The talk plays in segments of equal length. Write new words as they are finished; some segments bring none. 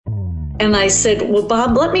And I said, well,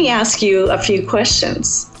 Bob, let me ask you a few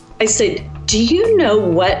questions. I said, do you know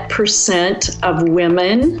what % of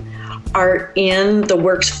women are in the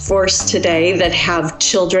workforce today that have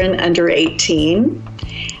children under 18?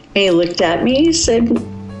 And he looked at me, he said,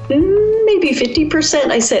 maybe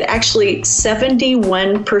 50%. I said, actually,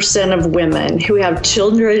 71% of women who have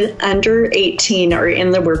children under 18 are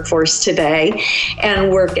in the workforce today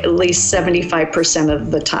and work at least 75%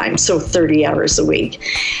 of the time, so 30 hours a week.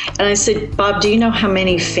 And I said, Bob, do you know how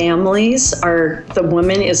many families are the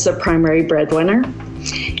woman is the primary breadwinner?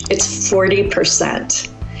 It's 40%.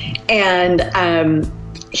 And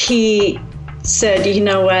he said, you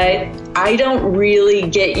know what? I don't really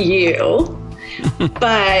get you.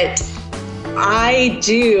 But I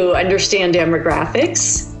do understand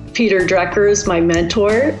demographics. Peter Drucker is my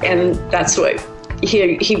mentor, and that's what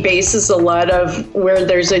he bases a lot of where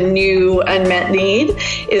there's a new unmet need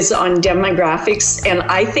is on demographics. And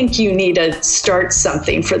I think you need to start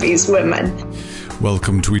something for these women.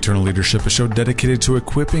 Welcome to Eternal Leadership, a show dedicated to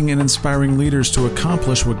equipping and inspiring leaders to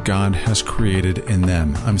accomplish what God has created in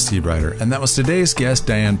them. I'm Steve Ryder, and that was today's guest,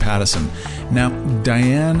 Diane Pattison. Now,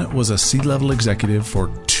 Diane was a C-level executive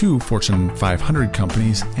for 2 Fortune 500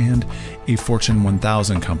 companies and a Fortune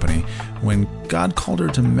 1000 company when God called her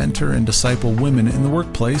to mentor and disciple women in the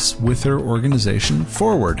workplace with her organization,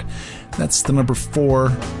 Forward. That's the number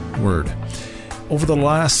 4 word. Over the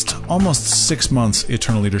last almost 6 months,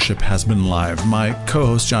 Eternal Leadership has been live. My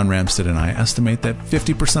co-host John Ramstead and I estimate that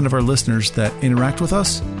 50% of our listeners that interact with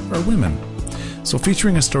us are women. So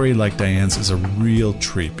featuring a story like Diane's is a real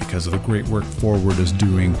treat because of the great work Forward is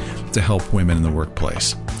doing to help women in the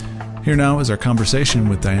workplace. Here now is our conversation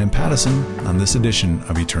with Diane Pattison on this edition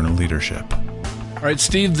of Eternal Leadership. All right,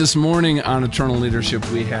 Steve, this morning on Eternal Leadership,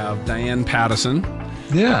 we have Diane Pattison.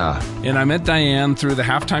 Yeah. And I met Diane through the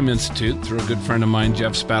Halftime Institute, through a good friend of mine,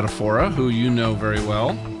 Jeff Spadafora, who you know very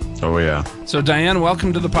well. Oh, yeah. So, Diane,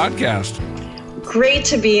 welcome to the podcast. Great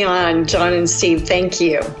to be on, John and Steve. Thank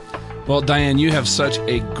you. Well, Diane, you have such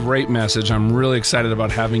a great message. I'm really excited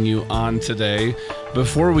about having you on today.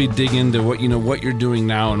 Before we dig into what you're doing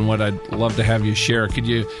now and what I'd love to have you share, could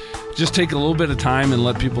you just take a little bit of time and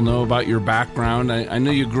let people know about your background? I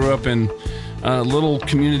know you grew up in a little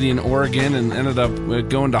community in Oregon and ended up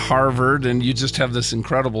going to Harvard, and you just have this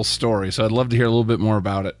incredible story. So I'd love to hear a little bit more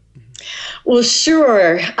about it. Well,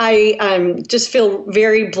 sure. I just feel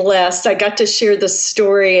very blessed. I got to share the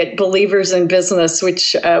story at Believers in Business,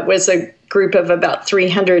 which was a group of about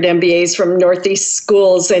 300 MBAs from Northeast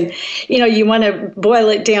schools. And, you want to boil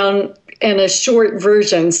it down in a short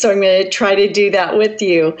version. So I'm going to try to do that with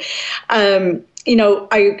you.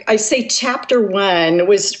 I say chapter 1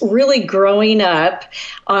 was really growing up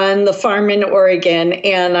on the farm in Oregon,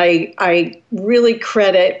 and I really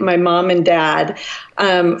credit my mom and dad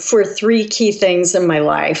for 3 key things in my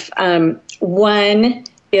life. One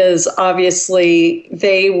is obviously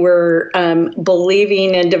they were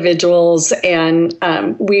believing individuals, and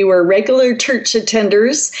we were regular church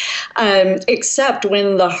attenders, except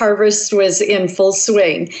when the harvest was in full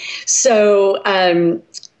swing. So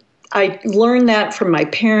I learned that from my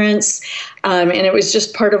parents, and it was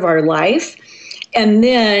just part of our life. And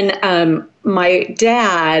then my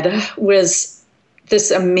dad was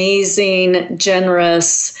this amazing,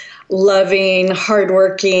 generous, loving,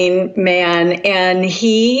 hardworking man, and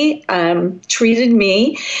he treated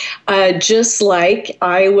me just like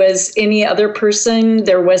I was any other person.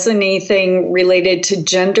 There wasn't anything related to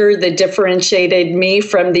gender that differentiated me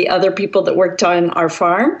from the other people that worked on our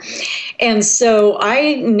farm. And so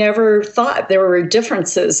I never thought there were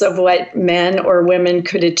differences of what men or women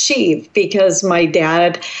could achieve because my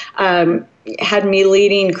dad had me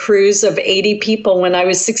leading crews of 80 people when I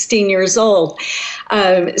was 16 years old.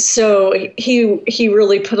 So he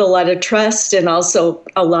really put a lot of trust and also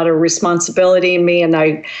a lot of responsibility in me. And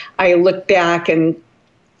I look back and,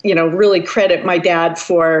 really credit my dad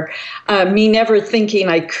for me never thinking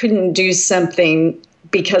I couldn't do something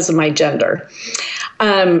because of my gender.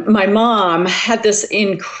 My mom had this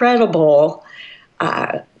incredible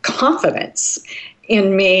confidence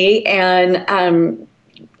in me, and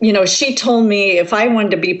she told me if I wanted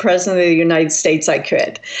to be president of the United States, I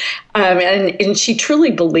could. And she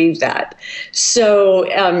truly believed that. So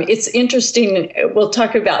it's interesting. We'll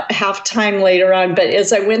talk about halftime later on. But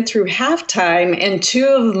as I went through halftime, and 2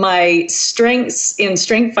 of my strengths in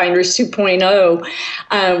Strength Finders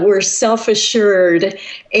 2.0 were self-assured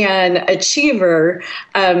and achiever,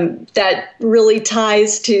 that really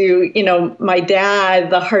ties to, my dad,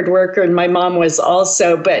 the hard worker, and my mom was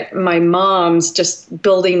also. But my mom's just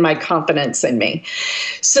building building my confidence in me.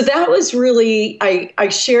 So that was really, I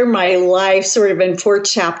share my life sort of in 4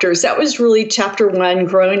 chapters. That was really chapter 1,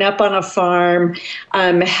 growing up on a farm,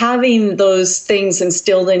 having those things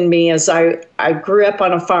instilled in me as I grew up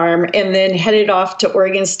on a farm, and then headed off to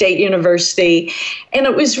Oregon State University. And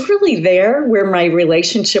it was really there where my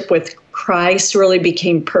relationship with Christ really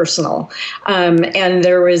became personal. And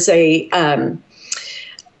there was a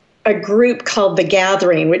group called The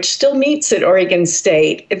Gathering, which still meets at Oregon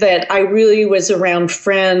State, that I really was around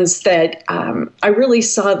friends that I really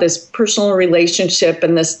saw this personal relationship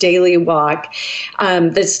and this daily walk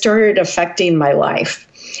that started affecting my life.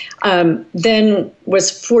 Then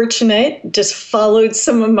was fortunate, just followed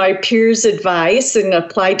some of my peers' advice and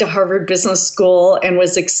applied to Harvard Business School and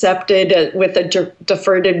was accepted with a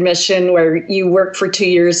deferred admission where you work for 2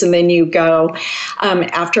 years and then you go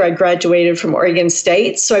after I graduated from Oregon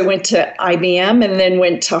State. So I went to IBM and then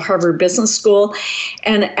went to Harvard Business School.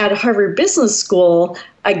 And at Harvard Business School,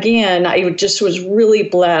 again, I just was really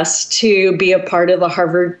blessed to be a part of the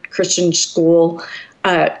Harvard Business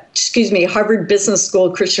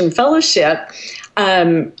School Christian Fellowship.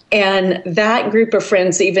 And that group of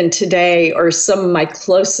friends, even today, are some of my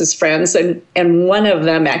closest friends. And one of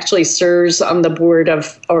them actually serves on the board of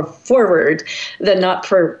Forward, the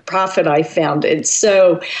not-for-profit I founded.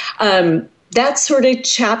 So that's sort of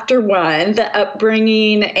chapter 1, the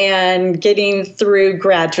upbringing and getting through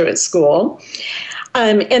graduate school.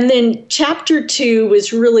 And then chapter 2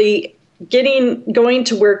 was really going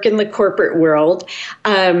to work in the corporate world.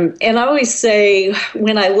 And I always say,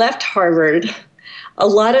 when I left Harvard, a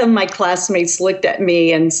lot of my classmates looked at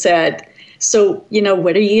me and said, so,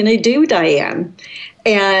 what are you going to do, Diane?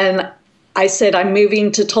 And I said, I'm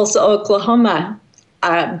moving to Tulsa, Oklahoma.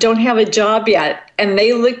 Don't have a job yet. And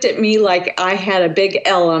they looked at me like I had a big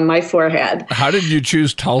L on my forehead. How did you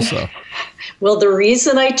choose Tulsa? Well, the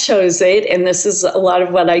reason I chose it, and this is a lot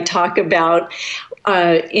of what I talk about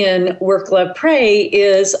in Work, Love, Pray,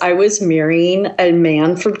 is I was marrying a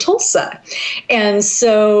man from Tulsa. And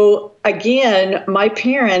so, again, my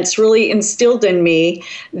parents really instilled in me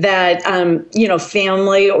that,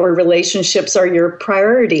 family or relationships are your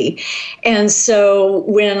priority. And so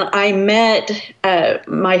when I met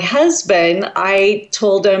my husband, I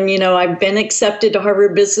told him, I've been accepted to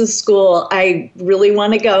Harvard Business School. I really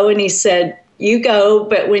want to go. And he said, you go,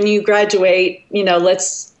 but when you graduate,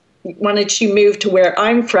 why don't you move to where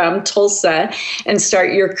I'm from, Tulsa, and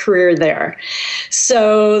start your career there?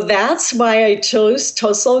 So that's why I chose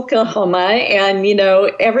Tulsa, Oklahoma. And,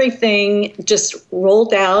 everything just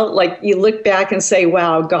rolled out. Like, you look back and say,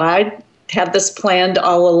 wow, God had this planned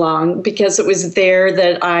all along, because it was there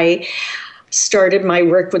that I started my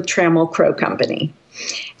work with Trammell Crow Company.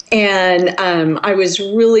 And I was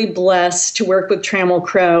really blessed to work with Trammell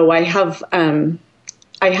Crow. I have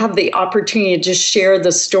the opportunity to just share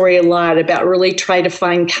the story a lot about really try to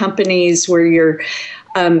find companies where your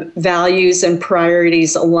values and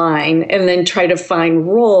priorities align, and then try to find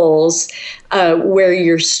roles where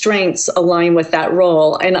your strengths align with that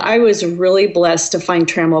role. And I was really blessed to find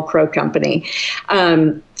Trammell Crow Company.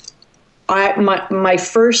 My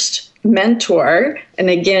first mentor, and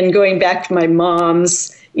again, going back to my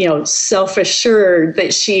mom's self-assured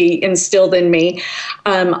that she instilled in me,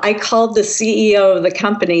 I called the CEO of the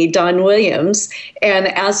company, Don Williams, and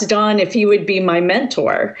asked Don if he would be my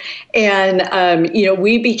mentor. And,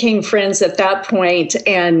 we became friends at that point,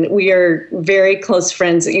 and we are very close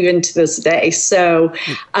friends even to this day. So,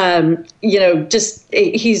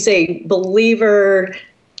 he's a believer,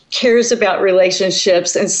 cares about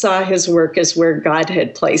relationships, and saw his work as where God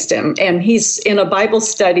had placed him. And he's in a Bible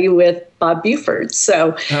study with Bob Buford.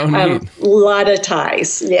 So a lot of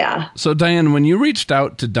ties. Yeah. So Diane, when you reached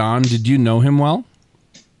out to Don, did you know him well?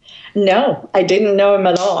 No, I didn't know him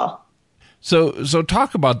at all. So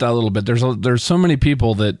talk about that a little bit. There's so many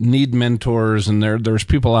people that need mentors, and there's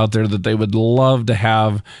people out there that they would love to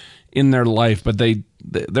have in their life, but they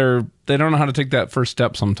don't know how to take that first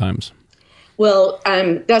step sometimes. Well,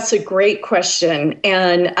 that's a great question.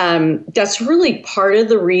 And that's really part of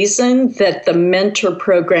the reason that the mentor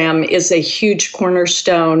program is a huge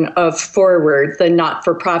cornerstone of Forward, the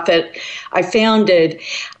not-for-profit I founded,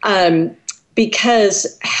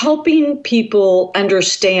 because helping people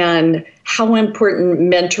understand how important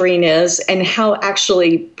mentoring is and how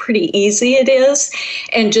actually pretty easy it is,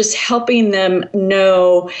 and just helping them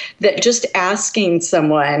know that just asking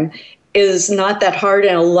someone is not that hard,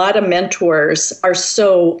 and a lot of mentors are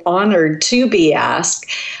so honored to be asked,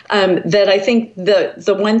 that I think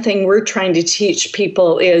the one thing we're trying to teach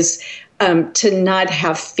people is to not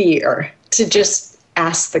have fear, to just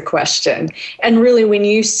ask the question. And really, when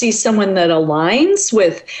you see someone that aligns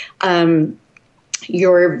with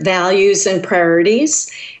your values and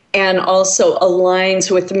priorities, and also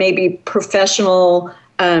aligns with maybe professional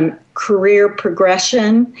career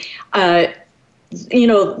progression,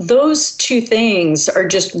 those two things are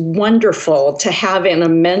just wonderful to have in a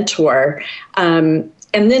mentor.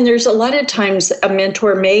 And then there's a lot of times a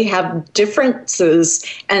mentor may have differences,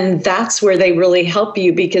 and that's where they really help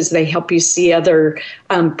you because they help you see other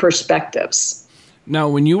perspectives. Now,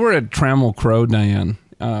 when you were at Trammell Crow, Diane,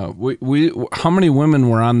 how many women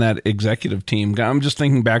were on that executive team? I'm just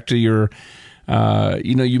thinking back to your,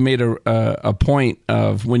 you made a point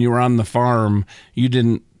of when you were on the farm, you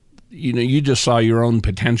just saw your own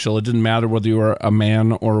potential. It didn't matter whether you were a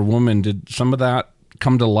man or a woman. Did some of that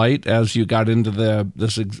come to light as you got into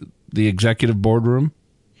the executive boardroom?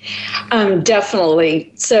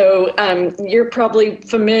 Definitely. So you're probably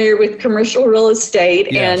familiar with commercial real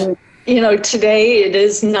estate, yes. And today it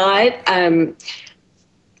is not.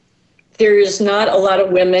 There's not a lot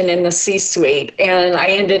of women in the C-suite, and I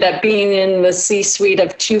ended up being in the C-suite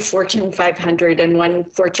of 2 Fortune 500 and 1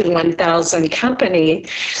 Fortune 1000 company,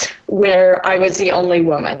 where I was the only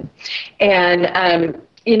woman, and.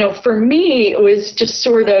 For me, it was just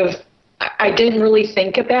sort of, I didn't really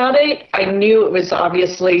think about it. I knew it was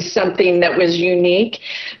obviously something that was unique,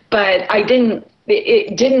 but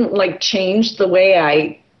it didn't change the way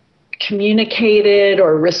I communicated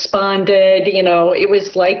or responded. It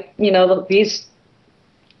was like,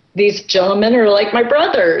 these gentlemen are like my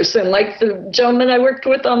brothers and like the gentleman I worked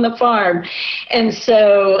with on the farm. And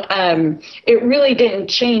so it really didn't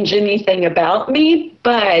change anything about me,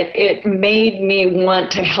 but it made me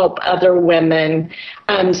want to help other women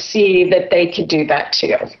see that they could do that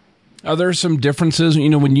too. Are there some differences,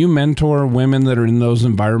 when you mentor women that are in those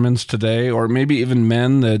environments today, or maybe even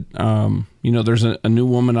men that, there's a new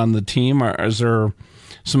woman on the team? Is there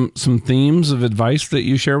some themes of advice that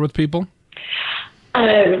you share with people?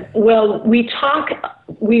 Well, we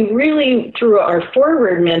really, through our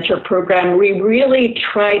Forward Mentor program, we really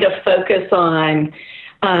try to focus on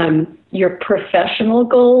your professional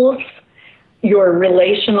goals, your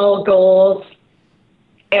relational goals,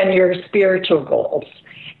 and your spiritual goals.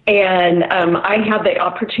 And I have the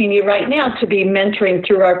opportunity right now to be mentoring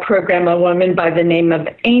through our program a woman by the name of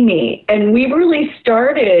Amy. And we really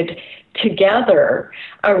started together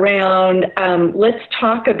around let's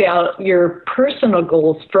talk about your personal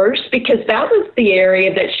goals first, because that was the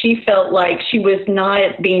area that she felt like she was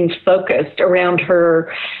not being focused around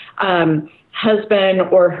her husband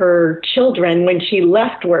or her children when she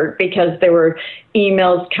left work, because there were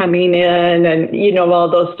emails coming in and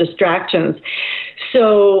all those distractions.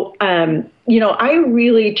 So I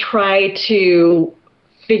really try to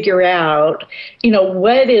figure out,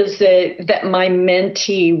 what is it that my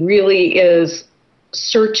mentee really is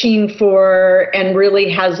searching for and really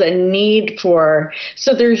has a need for.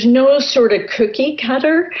 So there's no sort of cookie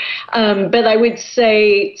cutter, but I would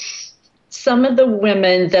say some of the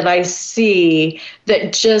women that I see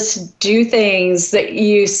that just do things that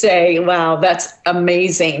you say, wow, that's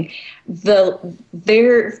amazing.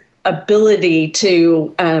 Their ability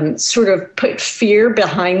to sort of put fear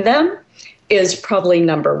behind them is probably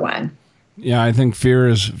number one. Yeah, I think fear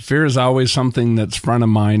is always something that's front of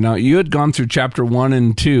mind. Now, you had gone through chapter 1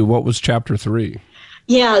 and 2. What was chapter 3?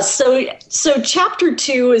 Yeah, so chapter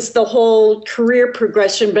 2 is the whole career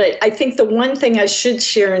progression, but I think the one thing I should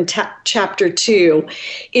share in chapter 2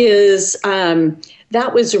 is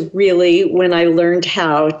that was really when I learned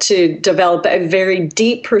how to develop a very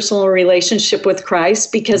deep personal relationship with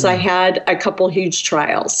Christ, because I had a couple huge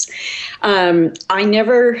trials. I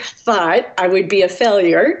never thought I would be a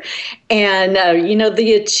failure. And,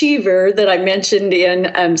 the achiever that I mentioned in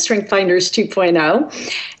StrengthsFinders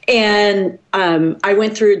 2.0, and I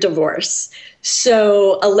went through a divorce.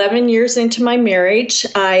 So 11 years into my marriage,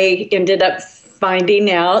 I ended up finding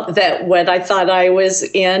out that what I thought I was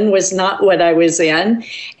in was not what I was in,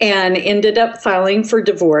 and ended up filing for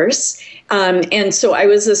divorce. And so I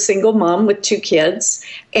was a single mom with 2 kids.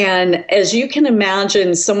 And as you can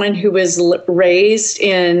imagine, someone who was raised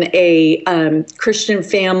in a Christian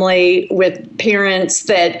family with parents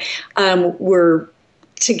that were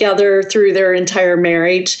together through their entire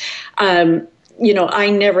marriage, I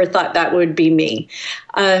never thought that would be me.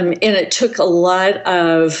 And it took a lot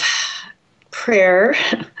of prayer,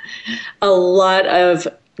 a lot of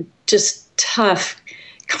just tough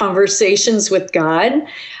conversations with God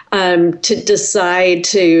to decide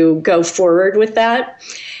to go forward with that.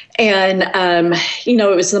 And,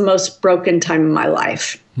 it was the most broken time of my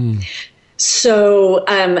life. So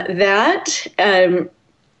that,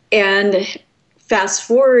 and fast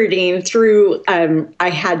forwarding through, I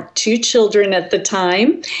had 2 children at the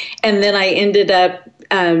time, and then I ended up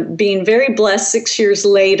being very blessed 6 years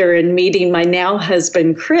later and meeting my now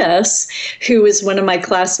husband, Chris, who was one of my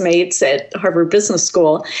classmates at Harvard Business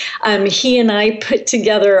School. He and I put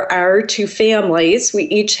together our 2 families. We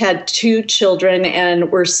each had 2 children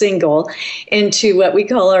and were single into what we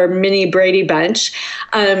call our mini Brady Bunch.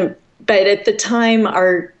 But at the time,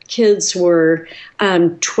 our kids were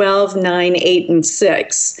 12, 9, 8, and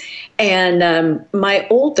 6. And my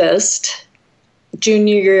oldest,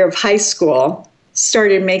 junior year of high school,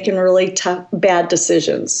 started making really tough, bad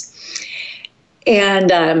decisions.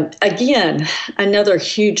 And again, another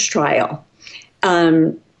huge trial.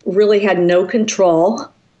 Really had no control,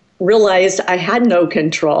 realized I had no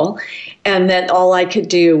control, and that all I could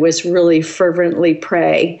do was really fervently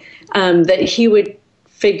pray that he would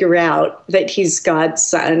figure out that he's God's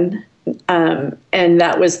son. And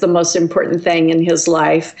that was the most important thing in his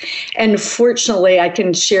life. And fortunately, I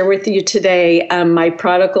can share with you today my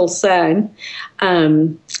prodigal son.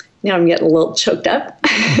 Now I'm getting a little choked up.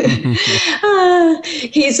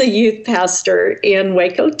 He's a youth pastor in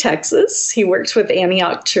Waco, Texas. He works with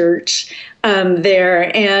Antioch Church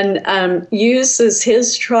there and uses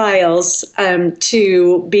his trials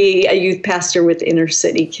to be a youth pastor with inner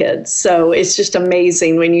city kids. So it's just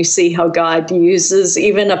amazing when you see how God uses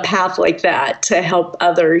even a path like that to help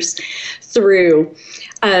others through.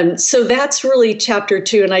 So that's really chapter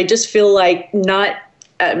 2. And I just feel like not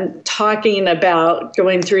talking about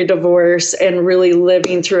going through a divorce and really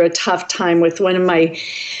living through a tough time with one of my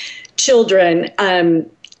children,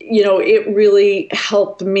 it really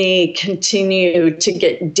helped me continue to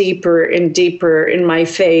get deeper and deeper in my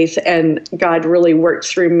faith, and God really worked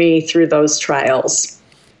through me through those trials.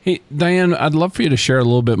 Hey, Diane, I'd love for you to share a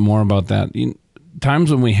little bit more about that.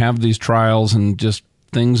 Times when we have these trials and just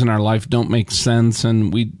things in our life don't make sense,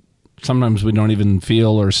 and sometimes we don't even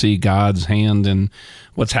feel or see God's hand in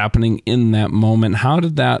what's happening in that moment. How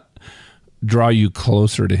did that draw you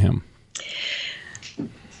closer to him?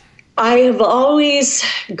 I have always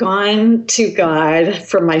gone to God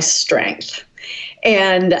for my strength.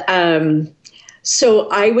 And so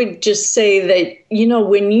I would just say that,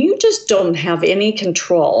 when you just don't have any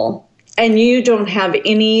control and you don't have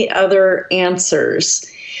any other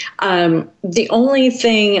answers, the only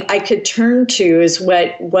thing I could turn to is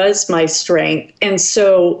what was my strength. And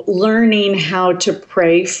so learning how to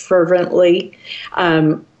pray fervently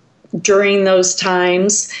during those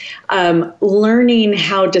times, learning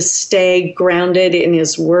how to stay grounded in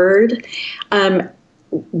his word.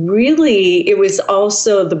 Really, it was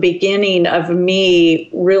also the beginning of me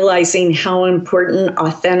realizing how important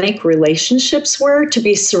authentic relationships were, to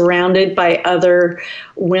be surrounded by other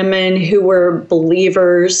women who were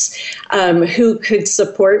believers, who could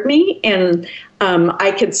support me, and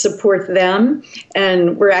I could support them.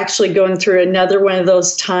 And we're actually going through another one of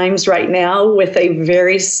those times right now with a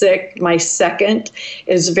very sick, my second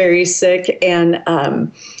is very sick, and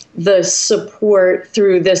the support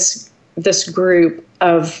through this group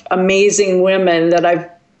of amazing women that I've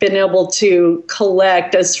been able to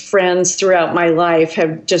collect as friends throughout my life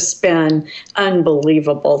have just been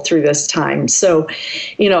unbelievable through this time. So,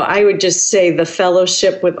 I would just say the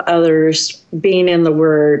fellowship with others, being in the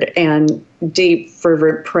Word, and deep,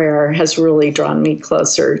 fervent prayer has really drawn me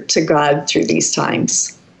closer to God through these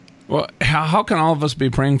times. Well, how can all of us be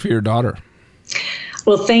praying for your daughter?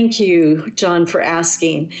 Well, thank you, John, for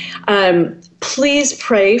asking. Please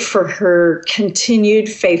pray for her continued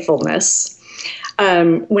faithfulness.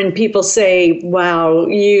 When people say, wow,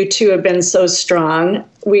 you two have been so strong,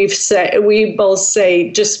 we both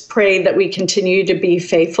say, just pray that we continue to be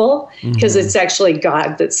faithful, because it's actually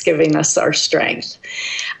God that's giving us our strength.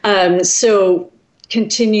 So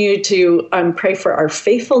continue to pray for our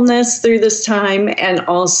faithfulness through this time, and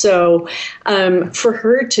also for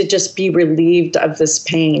her to just be relieved of this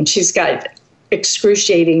pain. She's got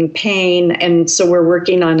excruciating pain, and so we're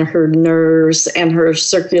working on her nerves and her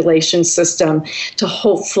circulation system to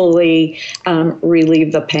hopefully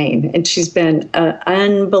relieve the pain. And she's been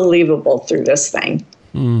unbelievable through this thing.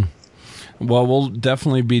 Well, we'll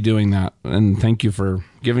definitely be doing that, and thank you for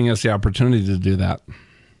giving us the opportunity to do that.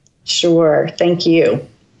 Sure. Thank you.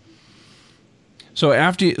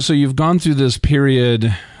 So you've gone through this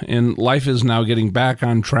period, and life is now getting back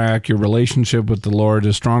on track. Your relationship with the Lord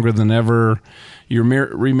is stronger than ever. You're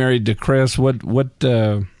remarried to Chris. What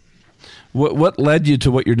led you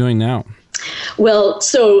to what you're doing now? Well,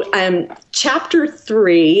 so chapter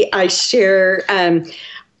 3, I share. I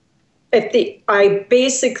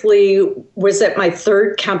basically was at my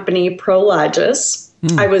third company, Prologis.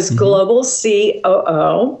 I was global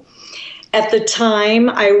COO. At the time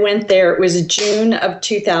I went there, it was June of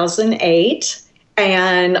 2008.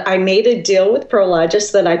 And I made a deal with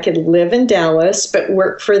Prologis that I could live in Dallas, but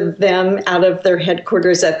work for them out of their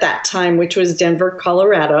headquarters at that time, which was Denver,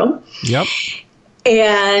 Colorado. Yep.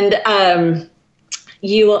 And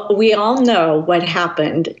we all know what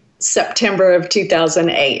happened September of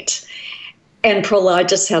 2008. And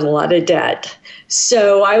Prologis had a lot of debt.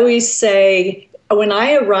 So I always say, when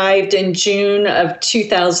I arrived in June of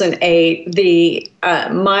 2008,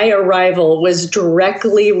 my arrival was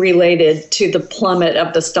directly related to the plummet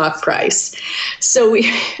of the stock price. So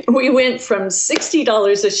we went from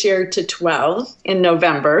 $60 a share to $12 in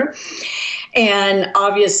November. And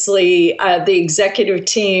obviously, the executive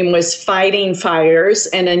team was fighting fires,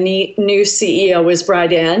 and a new CEO was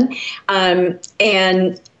brought in.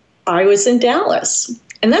 And I was in Dallas.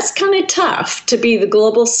 And that's kind of tough to be the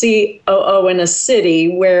global COO in a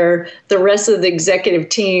city where the rest of the executive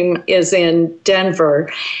team is in Denver.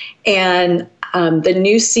 And the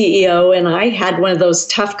new CEO and I had one of those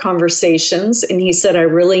tough conversations. And he said, I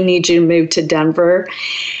really need you to move to Denver.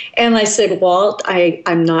 And I said, Walt,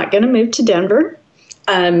 I'm not going to move to Denver.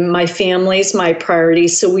 My family's my priority.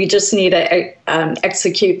 So we just need to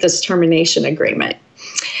execute this termination agreement.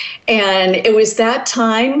 And it was that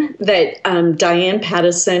time that Diane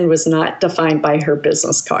Pattison was not defined by her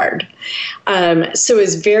business card. So it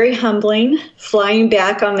was very humbling flying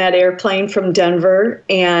back on that airplane from Denver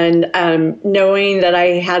and knowing that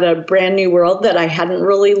I had a brand new world that I hadn't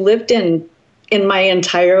really lived in my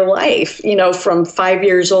entire life, from 5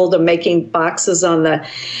 years old of making boxes on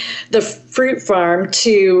the fruit farm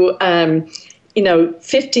to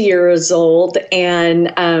 50 years old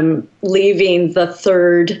and leaving the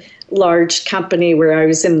third large company where I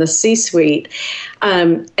was in the C-suite.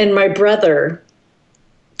 And my brother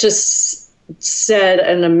just said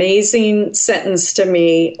an amazing sentence to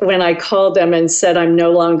me when I called him and said, I'm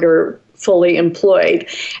no longer fully employed.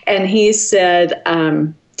 And he said,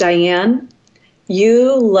 Diane,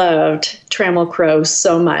 you loved Trammell Crow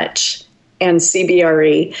so much. And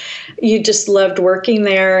CBRE. You just loved working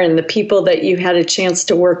there and the people that you had a chance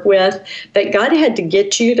to work with, that God had to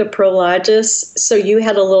get you to Prologis so you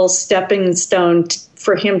had a little stepping stone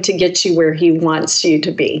for him to get you where he wants you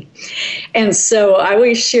to be. And so I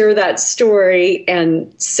always share that story.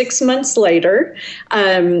 And 6 months later,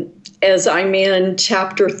 as I'm in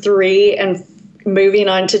chapter 3 and moving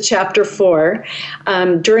on to chapter 4,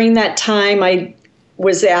 during that time, I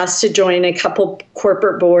was asked to join a couple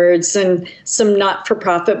corporate boards and some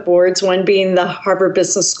not-for-profit boards, one being the Harvard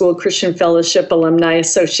Business School Christian Fellowship Alumni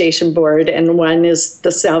Association Board, and one is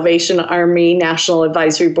the Salvation Army National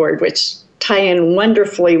Advisory Board, which tie in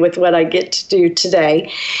wonderfully with what I get to do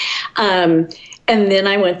today. And then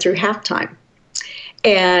I went through halftime.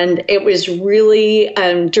 And it was really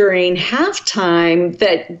during halftime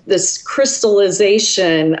that this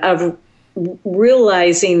crystallization of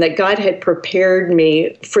realizing that God had prepared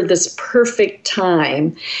me for this perfect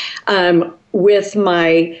time with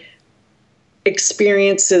my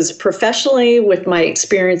experiences professionally, with my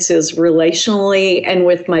experiences relationally, and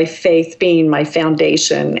with my faith being my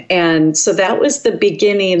foundation. And so that was the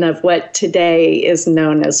beginning of what today is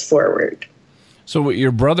known as Forward. So what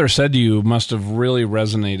your brother said to you must have really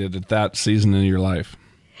resonated at that season in your life.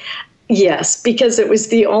 Yes, because it was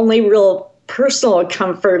the only real personal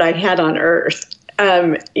comfort I had on earth.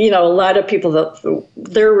 A lot of people,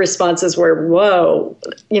 their responses were, whoa,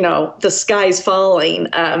 the sky's falling.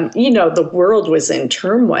 The world was in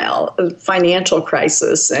turmoil, a financial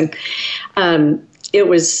crisis. And it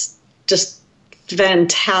was just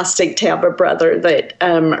fantastic to have a brother that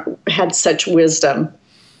had such wisdom.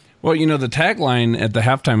 Well, the tagline at the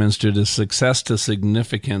Halftime Institute is success to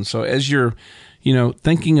significance. So as you're,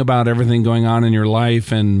 thinking about everything going on in your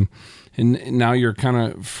life and now you're kind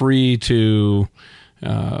of free to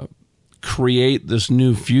create this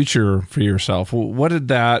new future for yourself. What did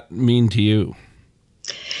that mean to you?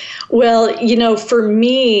 Well, for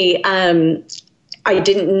me, I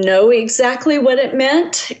didn't know exactly what it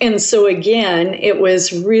meant. And so again, it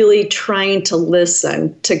was really trying to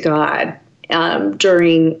listen to God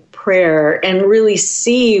during prayer and really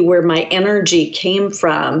see where my energy came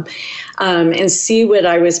from and see what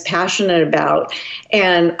I was passionate about.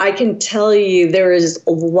 And I can tell you there is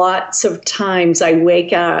lots of times I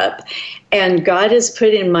wake up and God has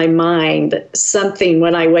put in my mind something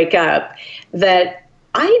when I wake up that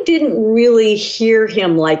I didn't really hear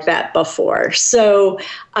him like that before. So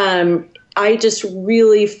I just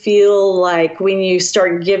really feel like when you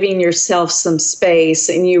start giving yourself some space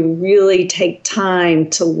and you really take time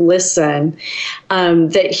to listen,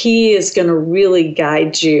 that he is going to really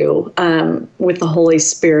guide you with the Holy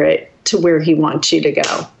Spirit to where he wants you to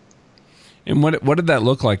go. And what did that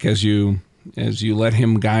look like as you let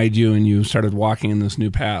him guide you and you started walking in this new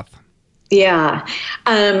path? Yeah.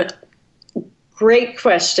 Great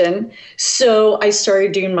question. So I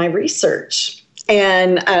started doing my research.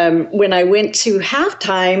 And when I went to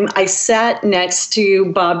halftime, I sat next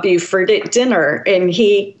to Bob Buford at dinner. And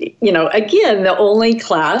he, again, the only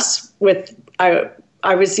class with,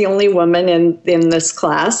 I was the only woman in this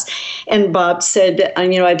class. And Bob said,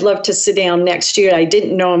 I'd love to sit down next to you. I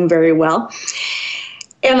didn't know him very well.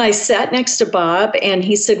 And I sat next to Bob, and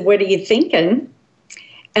he said, "What are you thinking?"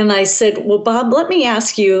 And I said, "Well, Bob, let me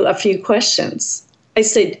ask you a few questions." I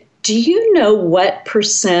said, "Do you know what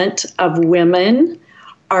percent of women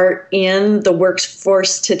are in the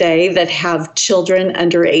workforce today that have children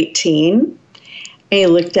under 18? And he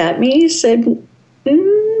looked at me, he said,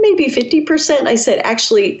 maybe 50%. I said,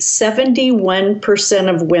 actually, 71%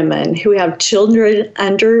 of women who have children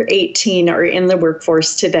under 18 are in the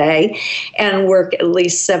workforce today and work at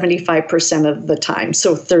least 75% of the time,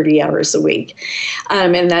 so 30 hours a week.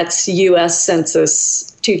 And that's U.S.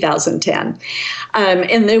 Census 2010.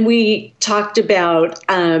 And then we talked about,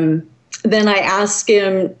 then I asked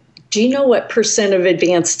him, do you know what percent of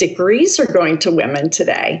advanced degrees are going to women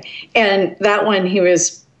today? And that one, he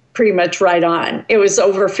was pretty much right on. It was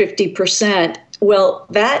over 50%. Well,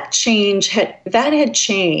 that had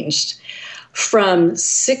changed from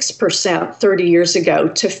 6% 30 years ago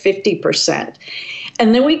to 50%.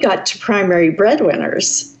 And then we got to primary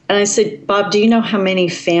breadwinners. And I said, Bob, do you know how many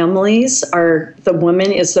families the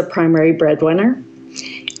woman is the primary breadwinner?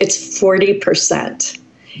 It's 40%.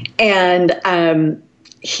 And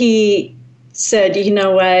he said, you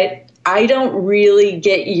know what? I don't really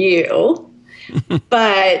get you,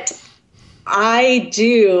 but I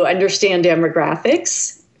do understand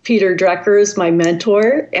demographics. Peter Drucker is my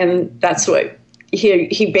mentor, and that's what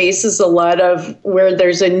he bases a lot of where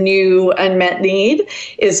there's a new unmet need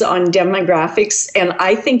is on demographics. And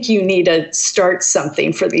I think you need to start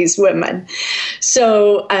something for these women.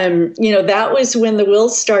 So, that was when the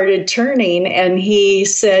wheels started turning. And he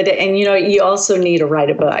said, and you also need to write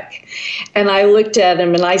a book. And I looked at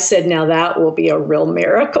him and I said, now that will be a real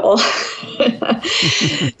miracle.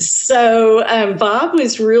 So Bob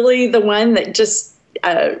was really the one that just,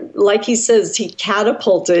 like he says, he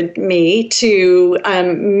catapulted me to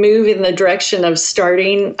move in the direction of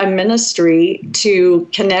starting a ministry to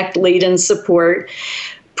connect, lead, and support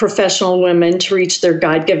professional women to reach their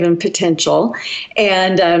God-given potential.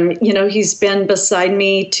 And, he's been beside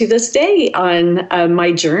me to this day on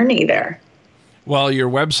my journey there. Well, your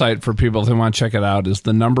website for people who want to check it out is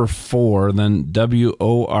the number 4, then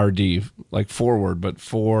WORD, like forward, but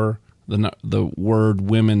for the word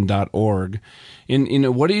women.org.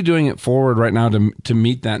 What are you doing at Forward right now to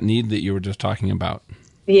meet that need that you were just talking about?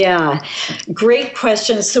 Yeah, great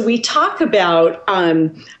question. So we talk about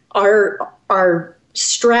our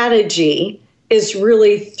strategy is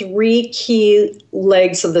really 3 key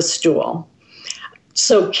legs of the stool.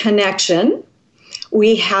 So connection,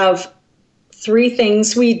 we have 3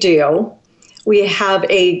 things we do. We have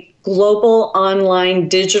a global online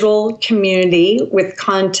digital community with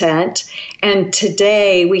content. And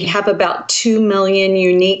today we have about 2 million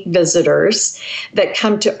unique visitors that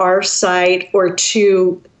come to our site or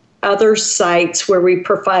to other sites where we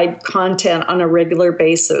provide content on a regular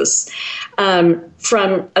basis.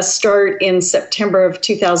 From a start in September of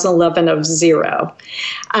 2011 of 0.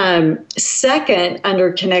 Second,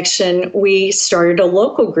 under connection, we started a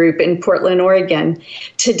local group in Portland, Oregon.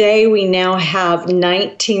 Today, we now have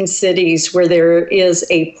 19 cities where there is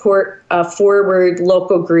a Forward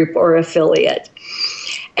local group or affiliate.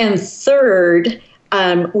 And third,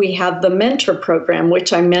 we have the mentor program,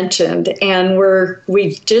 which I mentioned, and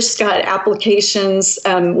we've just got applications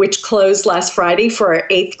which closed last Friday for our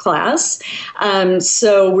 8th class.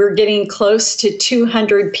 So we're getting close to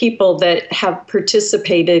 200 people that have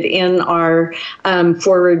participated in our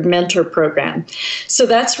Forward mentor program. So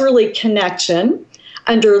that's really connection.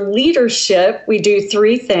 Under leadership, we do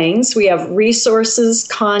 3 things. We have resources,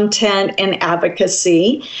 content, and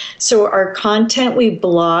advocacy. So our content, we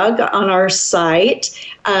blog on our site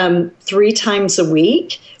 3 times a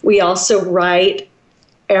week. We also write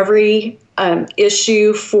every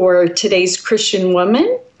issue for today's Christian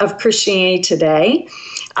Woman of Christianity Today.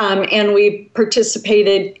 And we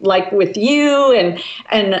participated, like with you,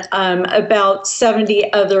 and about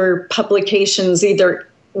 70 other publications, either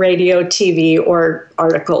radio, TV, or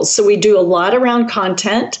articles. So we do a lot around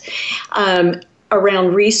content.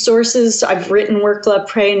 around resources. I've written Work, Love,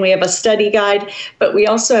 Pray, and we have a study guide, but we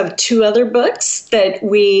also have 2 other books that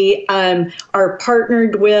we are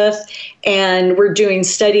partnered with, and we're doing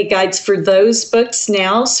study guides for those books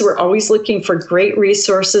now. So we're always looking for great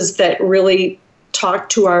resources that really talk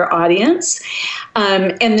to our audience.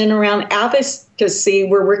 And then around advocacy,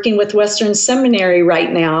 we're working with Western Seminary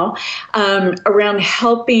right now around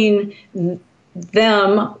helping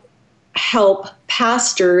them help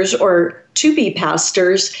pastors or to-be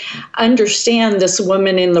pastors understand this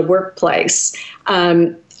woman in the workplace.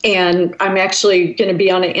 And I'm actually going to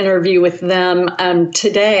be on an interview with them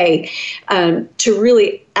today to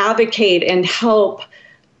really advocate and help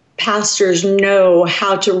pastors know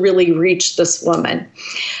how to really reach this woman.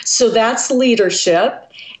 So that's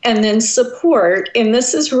leadership. And then support, and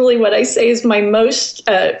this is really what I say is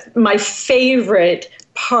my favorite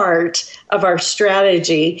part of our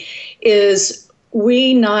strategy, is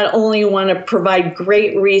we not only want to provide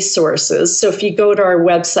great resources. So if you go to our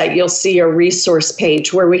website, you'll see a resource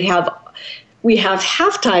page where we have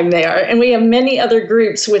Halftime there, and we have many other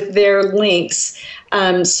groups with their links,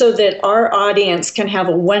 so that our audience can have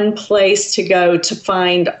one place to go to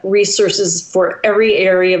find resources for every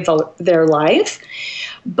area of their life.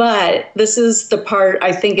 But this is the part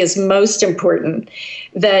I think is most important,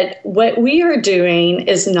 that what we are doing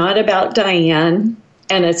is not about Diane,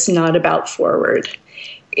 and it's not about Forward.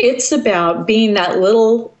 It's about being that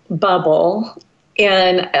little bubble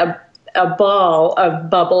in a ball of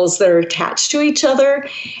bubbles that are attached to each other,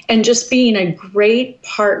 and just being a great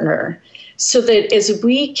partner, so that as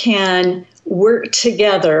we can work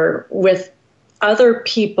together with other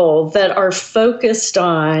people that are focused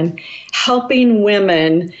on helping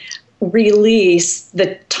women release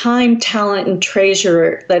the time, talent, and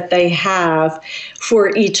treasure that they have for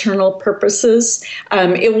eternal purposes.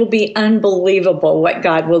 It will be unbelievable what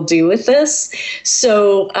God will do with this.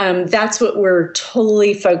 So that's what we're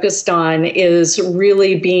totally focused on, is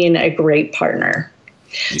really being a great partner.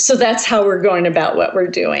 So that's how we're going about what we're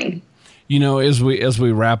doing. You know, as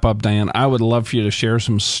we wrap up, Diane, I would love for you to share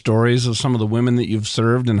some stories of some of the women that you've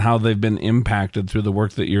served and how they've been impacted through the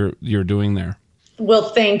work that you're doing there. Well,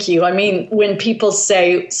 thank you. I mean, when people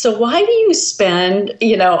say, so why do you spend,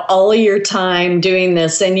 all of your time doing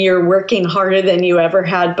this and you're working harder than you ever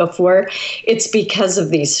had before? It's because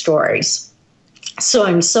of these stories. So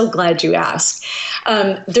I'm so glad you asked.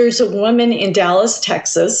 There's a woman in Dallas,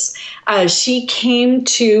 Texas. She came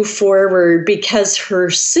to Forward because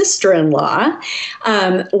her sister-in-law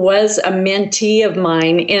was a mentee of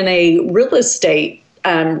mine in a real estate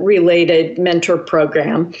related mentor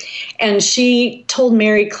program. And she told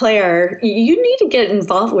Mary Claire, you need to get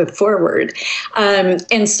involved with Forward.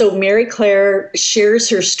 And so Mary Claire shares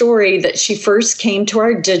her story that she first came to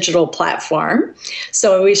our digital platform.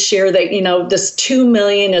 So I always share that, this 2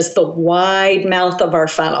 million is the wide mouth of our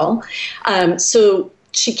funnel. So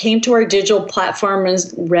she came to our digital platform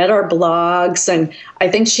and read our blogs, and I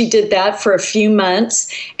think she did that for a few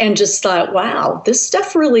months and just thought, wow, this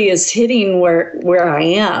stuff really is hitting where I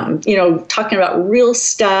am, talking about real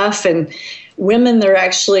stuff and women that are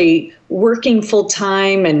actually working full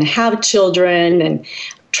time and have children and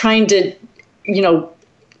trying to,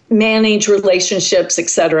 manage relationships,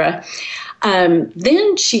 etc.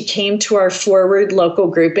 Then she came to our Forward local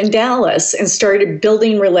group in Dallas and started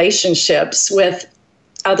building relationships with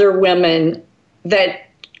other women that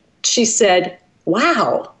she said,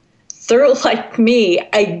 wow, they're like me.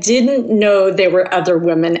 I didn't know there were other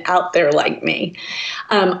women out there like me.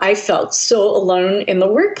 I felt so alone in the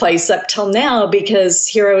workplace up till now, because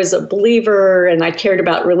here I was a believer and I cared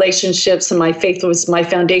about relationships and my faith was my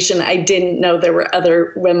foundation. I didn't know there were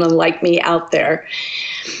other women like me out there.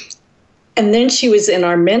 And then she was in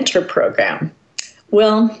our mentor program.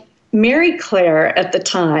 Well, Mary Claire at the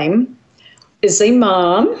time is a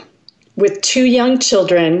mom with 2 young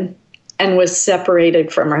children and was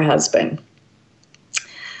separated from her husband.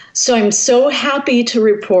 So I'm so happy to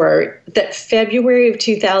report that February of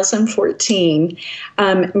 2014,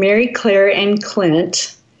 Mary Claire and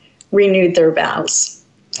Clint renewed their vows.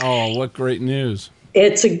 Oh, what great news.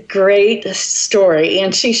 It's a great story,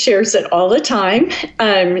 and she shares it all the time.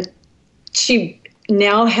 She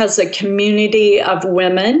now has a community of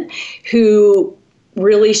women who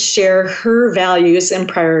really share her values and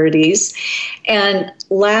priorities. And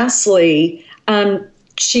lastly,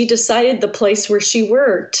 she decided the place where she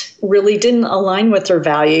worked really didn't align with her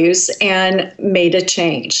values and made a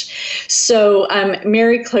change. So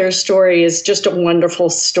Mary Claire's story is just a wonderful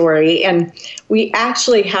story. And we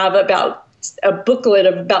actually have about a booklet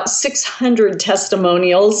of about 600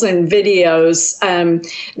 testimonials and videos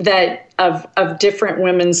that of different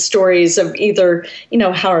women's stories of either,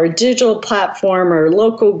 how our digital platform or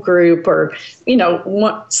local group or,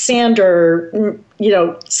 Sandra,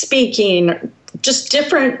 speaking, just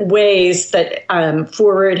different ways that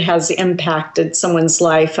Forward has impacted someone's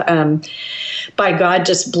life by God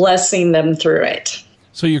just blessing them through it.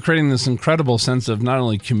 So you're creating this incredible sense of not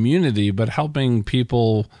only community, but helping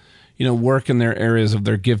people, work in their areas of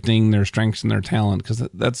their gifting, their strengths, and their talent, because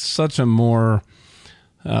that's such a more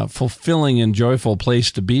fulfilling and joyful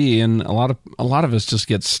place to be. And a lot of us just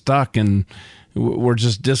get stuck and we're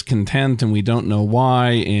just discontent and we don't know why.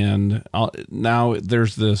 And now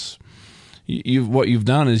there's this. What you've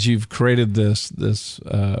done is you've created this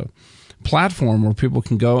platform where people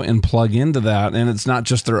can go and plug into that, and it's not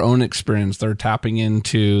just their own experience. They're tapping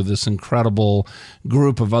into this incredible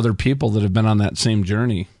group of other people that have been on that same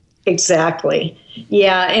journey. Exactly.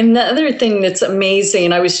 Yeah. And the other thing that's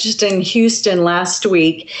amazing, I was just in Houston last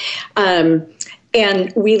week,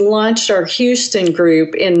 and we launched our Houston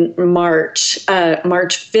group in March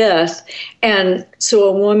 5th. And so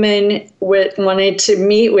a woman wanted to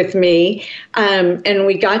meet with me, and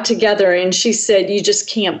we got together, and she said, "You just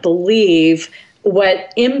can't believe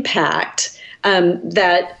what impact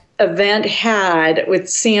that event had with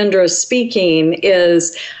Sandra speaking."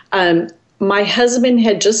 My husband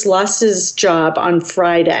had just lost his job on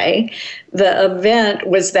Friday. The event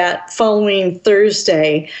was that following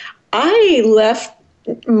Thursday. I left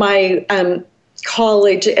my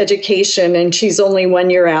college education, and she's only 1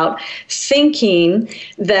 year out, thinking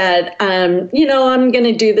that, I'm going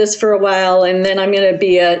to do this for a while and then I'm going to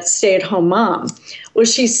be a stay-at-home mom. Well,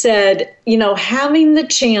 she said, having the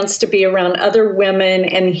chance to be around other women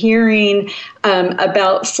and hearing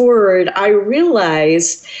about Forward, I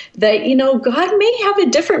realized that, God may have a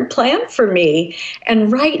different plan for me. And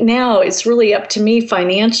right now, it's really up to me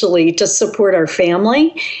financially to support our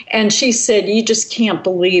family. And she said, "You just can't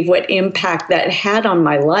believe what impact that had on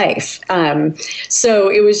my life." So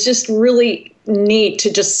it was just really neat to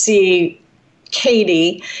just see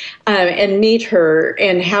Katie and meet her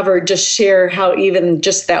and have her just share how even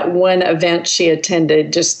just that one event she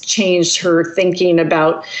attended just changed her thinking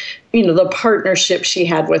about, the partnership she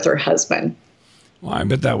had with her husband. Well, I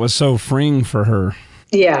bet that was so freeing for her.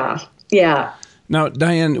 Yeah. Now,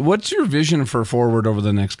 Diane, what's your vision for Forward over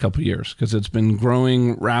the next couple of years? Because it's been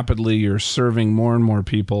growing rapidly. You're serving more and more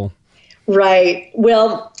people. Right.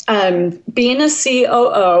 Well, being a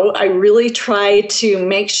COO, I really try to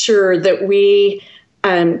make sure that we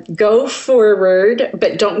go forward,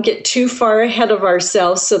 but don't get too far ahead of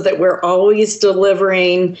ourselves, so that we're always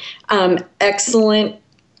delivering an excellent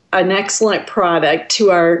product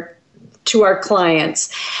to our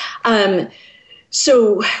clients.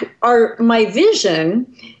 So my vision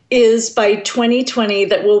is by 2020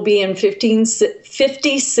 that we'll be in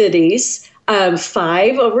 50 cities.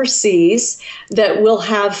 5 overseas, that we'll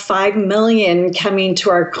have 5 million coming to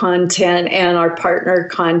our content and our partner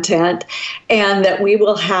content, and that we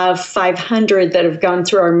will have 500 that have gone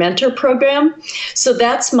through our mentor program. So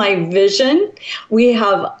that's my vision. We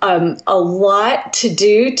have a lot to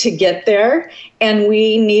do to get there, and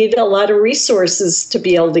we need a lot of resources to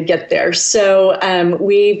be able to get there. So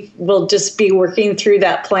we will just be working through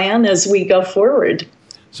that plan as we go forward.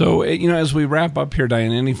 So, as we wrap up here,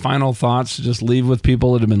 Diane, any final thoughts to just leave with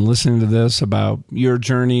people that have been listening to this about your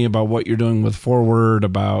journey, about what you're doing with Forward,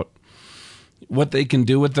 about what they can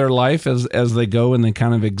do with their life as they go and they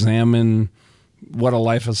kind of examine what a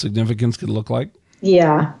life of significance could look like?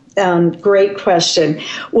 Yeah, great question.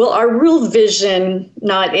 Well, our real vision,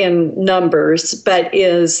 not in numbers, but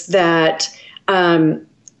is that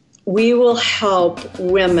we will help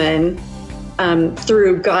women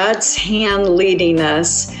through God's hand leading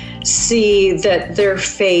us, see that their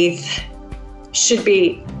faith should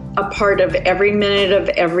be a part of every minute of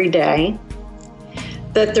every day,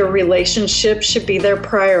 that their relationship should be their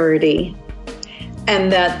priority,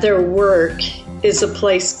 and that their work is a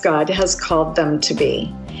place God has called them to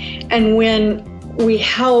be. And when we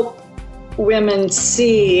help women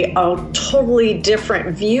see a totally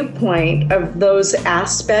different viewpoint of those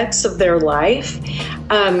aspects of their life,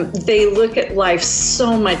 they look at life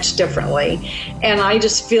so much differently. And I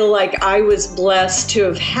just feel like I was blessed to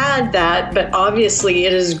have had that, but obviously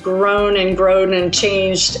it has grown and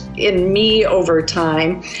changed in me over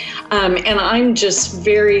time. And I'm just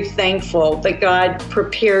very thankful that God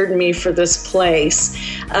prepared me for this place,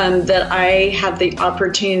 that I have the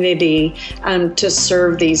opportunity to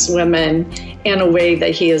serve these women in a way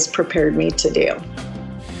that He has prepared me to do.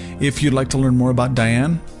 If you'd like to learn more about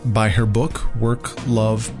Diane, buy her book, Work,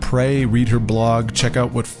 Love, Pray, read her blog, check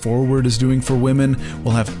out what Forward is doing for women.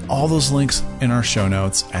 We'll have all those links in our show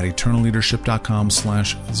notes at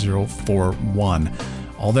eternalleadership.com/041.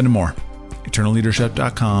 All that and more.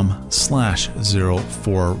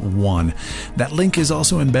 eternalleadership.com/041. That link is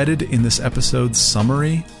also embedded in this episode's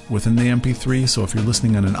summary within the MP3. So if you're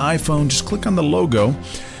listening on an iPhone, just click on the logo.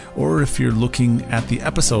 Or if you're looking at the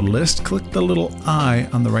episode list, click the little I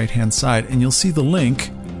on the right-hand side and you'll see the link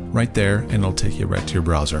right there, and it'll take you right to your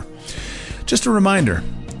browser. Just a reminder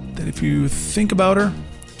that if you think about her,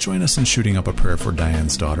 join us in shooting up a prayer for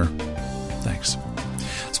Diane's daughter. Thanks.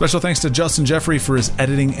 Special thanks to Justin Jeffrey for his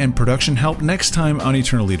editing and production help. Next time on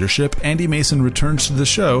Eternal Leadership, Andy Mason returns to the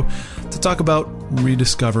show to talk about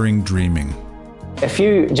rediscovering dreaming. If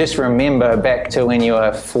you just remember back to when you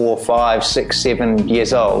were 4, 5, 6, 7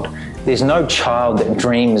 years old, there's no child that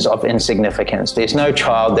dreams of insignificance. There's no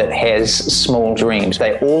child that has small dreams.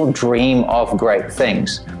 They all dream of great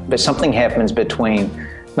things. But something happens between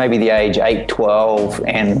maybe the age 8, 12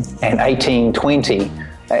 and 18, 20.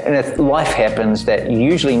 And if life happens, that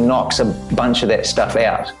usually knocks a bunch of that stuff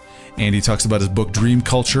out. Andy talks about his book, Dream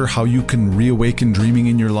Culture, how you can reawaken dreaming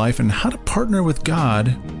in your life, and how to partner with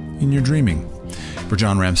God in your dreaming. For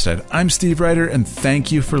John Ramstead, I'm Steve Ryder, and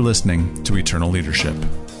thank you for listening to Eternal Leadership.